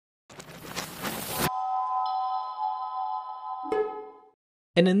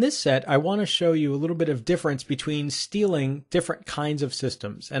And in this set, I want to show you a little bit of difference between stealing different kinds of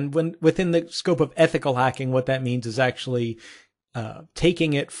systems. And when within the scope of ethical hacking, what that means is actually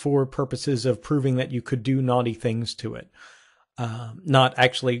taking it for purposes of proving that you could do naughty things to it. Not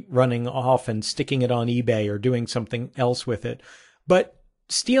actually running off and sticking it on eBay or doing something else with it. But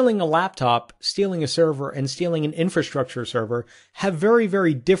stealing a laptop, stealing a server, and stealing an infrastructure server have very,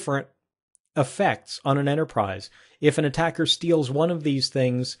 very different effects on an enterprise. If an attacker steals one of these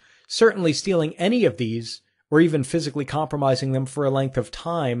things, certainly stealing any of these, or even physically compromising them for a length of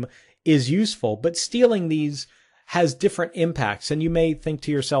time, is useful. But stealing these has different impacts. And you may think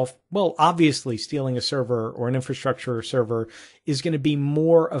to yourself, well, obviously stealing a server or an infrastructure server is going to be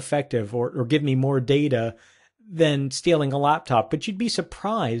more effective or give me more data than stealing a laptop. But you'd be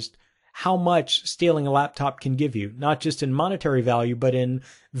surprised how much stealing a laptop can give you, not just in monetary value, but in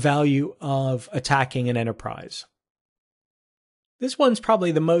value of attacking an enterprise. This one's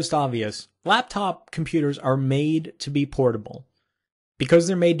probably the most obvious. Laptop computers are made to be portable. Because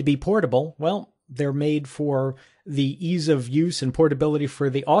they're made to be portable, well, they're made for the ease of use and portability for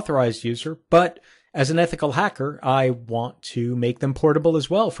the authorized user, but as an ethical hacker, I want to make them portable as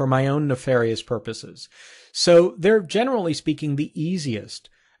well for my own nefarious purposes. So they're generally speaking the easiest.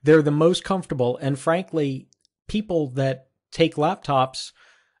 They're the most comfortable, and frankly, people that take laptops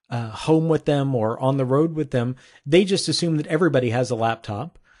home with them or on the road with them, they just assume that everybody has a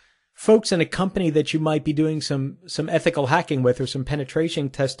laptop. Folks in a company that you might be doing some ethical hacking with or some penetration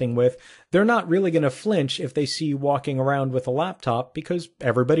testing with, they're not really going to flinch if they see you walking around with a laptop, because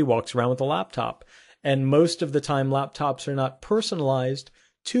everybody walks around with a laptop. And most of the time, laptops are not personalized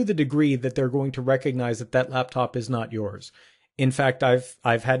to the degree that they're going to recognize that that laptop is not yours. In fact,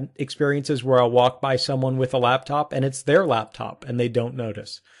 I've had experiences where I'll walk by someone with a laptop and it's their laptop and they don't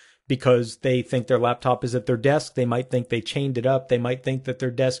notice because they think their laptop is at their desk. They might think they chained it up. They might think that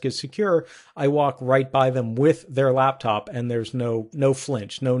their desk is secure. I walk right by them with their laptop and there's no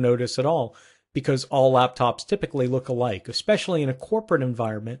flinch, no notice at all, because all laptops typically look alike, especially in a corporate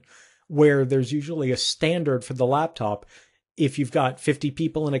environment where there's usually a standard for the laptop. If you've got 50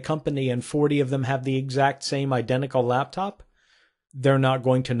 people in a company and 40 of them have the exact same identical laptop, they're not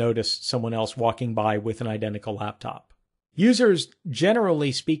going to notice someone else walking by with an identical laptop. Users,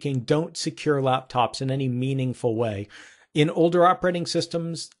 generally speaking, don't secure laptops in any meaningful way. In older operating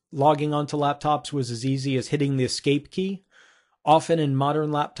systems, logging onto laptops was as easy as hitting the escape key. Often in modern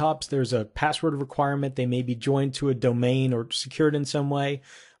laptops, there's a password requirement. They may be joined to a domain or secured in some way.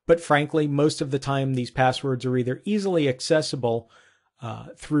 But frankly, most of the time, these passwords are either easily accessible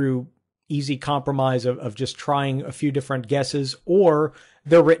through easy compromise of just trying a few different guesses, or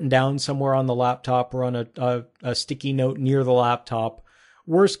they're written down somewhere on the laptop or on a sticky note near the laptop.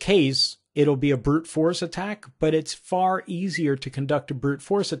 Worst case, it'll be a brute force attack, but it's far easier to conduct a brute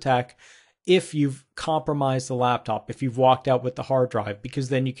force attack if you've compromised the laptop, if you've walked out with the hard drive, because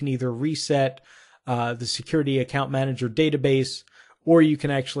then you can either reset the security account manager database, or you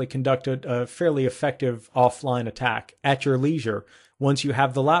can actually conduct a fairly effective offline attack at your leisure. Once you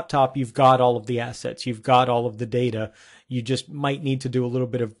have the laptop, you've got all of the assets. You've got all of the data. You just might need to do a little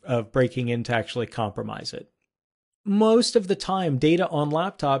bit of breaking in to actually compromise it. Most of the time, data on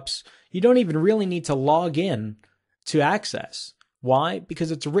laptops, you don't even really need to log in to access. Why?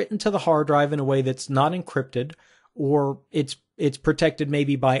 Because it's written to the hard drive in a way that's not encrypted, or it's protected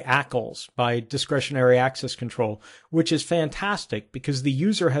maybe by ACLs, by discretionary access control, which is fantastic because the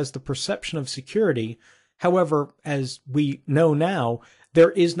user has the perception of security. However, as we know now,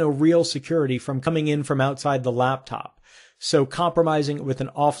 there is no real security from coming in from outside the laptop. So compromising it with an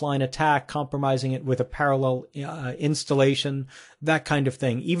offline attack, compromising it with a parallel installation, that kind of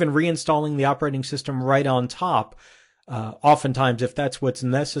thing, even reinstalling the operating system right on top, oftentimes, if that's what's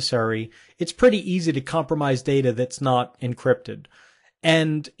necessary, it's pretty easy to compromise data that's not encrypted.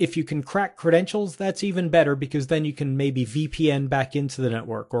 And if you can crack credentials, that's even better, because then you can maybe VPN back into the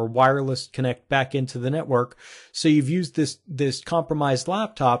network or wireless connect back into the network. So you've used this compromised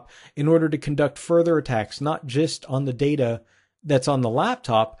laptop in order to conduct further attacks, not just on the data that's on the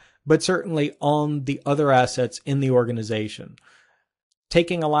laptop, but certainly on the other assets in the organization.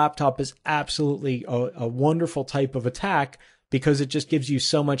 Taking a laptop is absolutely a wonderful type of attack, because it just gives you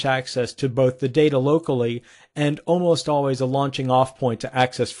so much access to both the data locally and almost always a launching off point to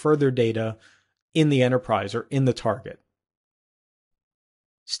access further data in the enterprise or in the target.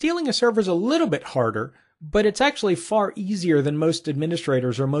 Stealing a server is a little bit harder, but it's actually far easier than most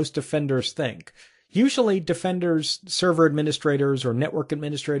administrators or most defenders think. Usually defenders, server administrators, or network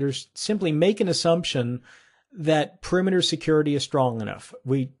administrators simply make an assumption that perimeter security is strong enough.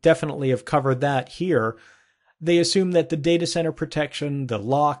 We definitely have covered that here. They assume that the data center protection, the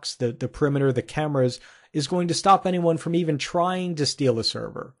locks, the perimeter, the cameras is going to stop anyone from even trying to steal a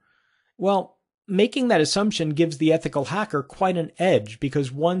server. Well, making that assumption gives the ethical hacker quite an edge,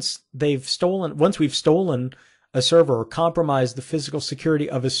 because once we've stolen a server or compromised the physical security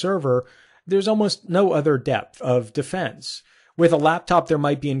of a server, there's almost no other depth of defense. With a laptop, there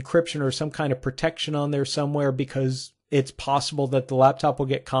might be encryption or some kind of protection on there somewhere because it's possible that the laptop will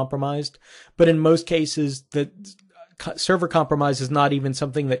get compromised. But in most cases, the server compromise is not even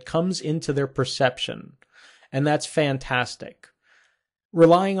something that comes into their perception. And that's fantastic.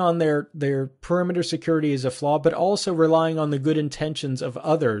 Relying on their perimeter security is a flaw, but also relying on the good intentions of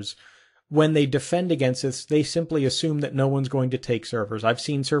others. When they defend against this, they simply assume that no one's going to take servers. I've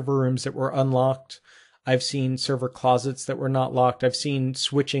seen server rooms that were unlocked. I've seen server closets that were not locked. I've seen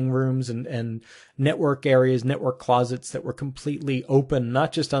switching rooms and network areas, network closets that were completely open,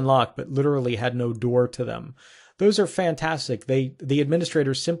 not just unlocked, but literally had no door to them. Those are fantastic. The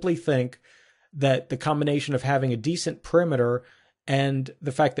administrators simply think that the combination of having a decent perimeter and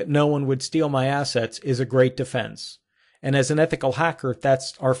the fact that no one would steal my assets is a great defense. And as an ethical hacker,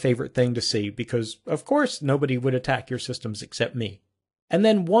 that's our favorite thing to see, because of course nobody would attack your systems except me. And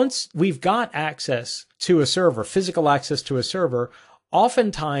then once we've got access to a server, physical access to a server,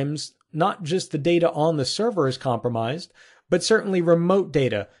 oftentimes not just the data on the server is compromised, but certainly remote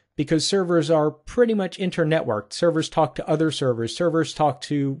data, because servers are pretty much internetworked. Servers talk to other servers. Servers talk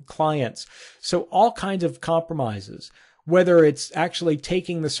to clients. So all kinds of compromises, whether it's actually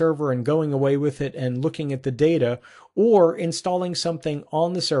taking the server and going away with it and looking at the data, or installing something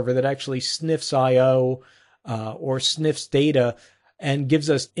on the server that actually sniffs I/O or sniffs data and gives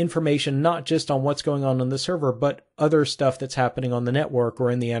us information not just on what's going on the server, but other stuff that's happening on the network or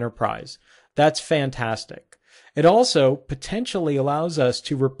in the enterprise. That's fantastic. It also potentially allows us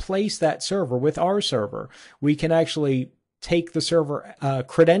to replace that server with our server. We can actually take the server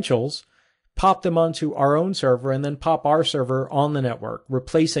credentials, pop them onto our own server, and then pop our server on the network,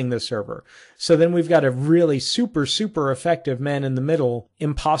 replacing the server. So then we've got a really super, super effective man-in-the-middle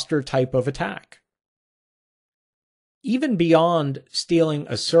imposter type of attack. Even beyond stealing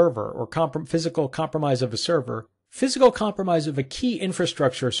a server or physical compromise of a server, physical compromise of a key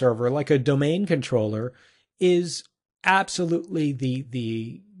infrastructure server like a domain controller is absolutely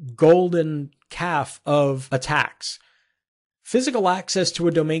the golden calf of attacks. Physical access to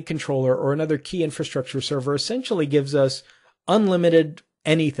a domain controller or another key infrastructure server essentially gives us unlimited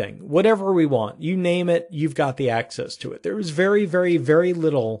anything, whatever we want. You name it, you've got the access to it. There is very, very, very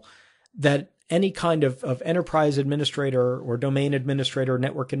little that any kind of enterprise administrator or domain administrator,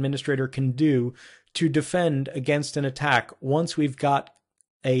 network administrator can do to defend against an attack once we've got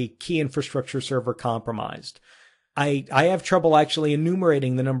a key infrastructure server compromised. I have trouble actually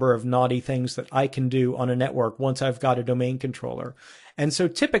enumerating the number of naughty things that I can do on a network once I've got a domain controller. And so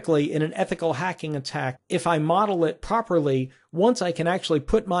typically in an ethical hacking attack, if I model it properly, once I can actually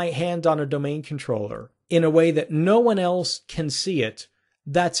put my hand on a domain controller in a way that no one else can see it,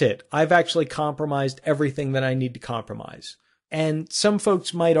 that's it. I've actually compromised everything that I need to compromise. And some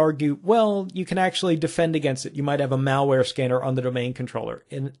folks might argue, well, you can actually defend against it. You might have a malware scanner on the domain controller,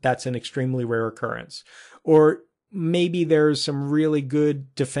 and that's an extremely rare occurrence. Or maybe there's some really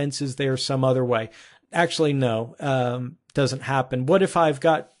good defenses there some other way. Actually, no, doesn't happen. What if I've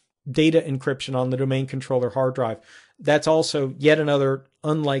got data encryption on the domain controller hard drive? That's also yet another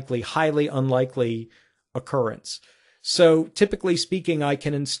unlikely, highly unlikely occurrence. So typically speaking, I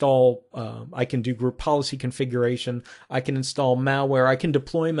can install, I can do group policy configuration. I can install malware. I can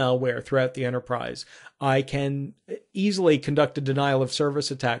deploy malware throughout the enterprise. I can easily conduct a denial of service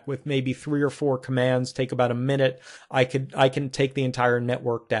attack with maybe 3 or 4 commands, take about a minute. I can take the entire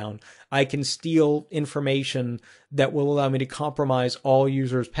network down. I can steal information that will allow me to compromise all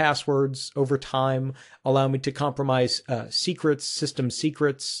users' passwords over time, allow me to compromise secrets, system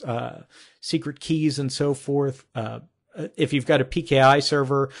secrets, secret keys, and so forth. If you've got a PKI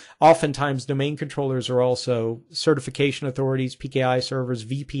server, oftentimes domain controllers are also certification authorities, PKI servers,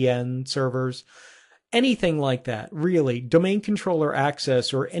 VPN servers, anything like that. Really, domain controller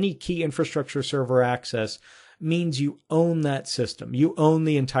access or any key infrastructure server access means you own that system. You own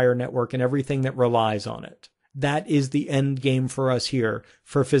the entire network and everything that relies on it. That is the end game for us here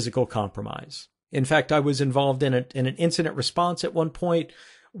for physical compromise. In fact, I was involved in an incident response at one point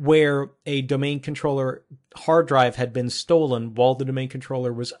where a domain controller hard drive had been stolen while the domain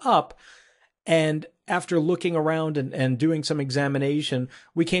controller was up. And after looking around and doing some examination,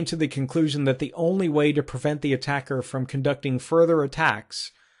 we came to the conclusion that the only way to prevent the attacker from conducting further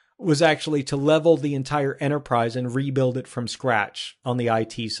attacks was actually to level the entire enterprise and rebuild it from scratch on the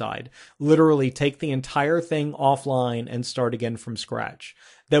IT side. Literally take the entire thing offline and start again from scratch.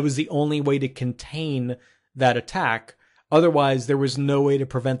 That was the only way to contain that attack. Otherwise, there was no way to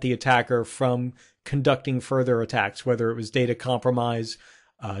prevent the attacker from conducting further attacks, whether it was data compromise,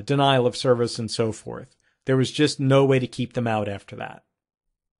 denial of service, and so forth. There was just no way to keep them out after that.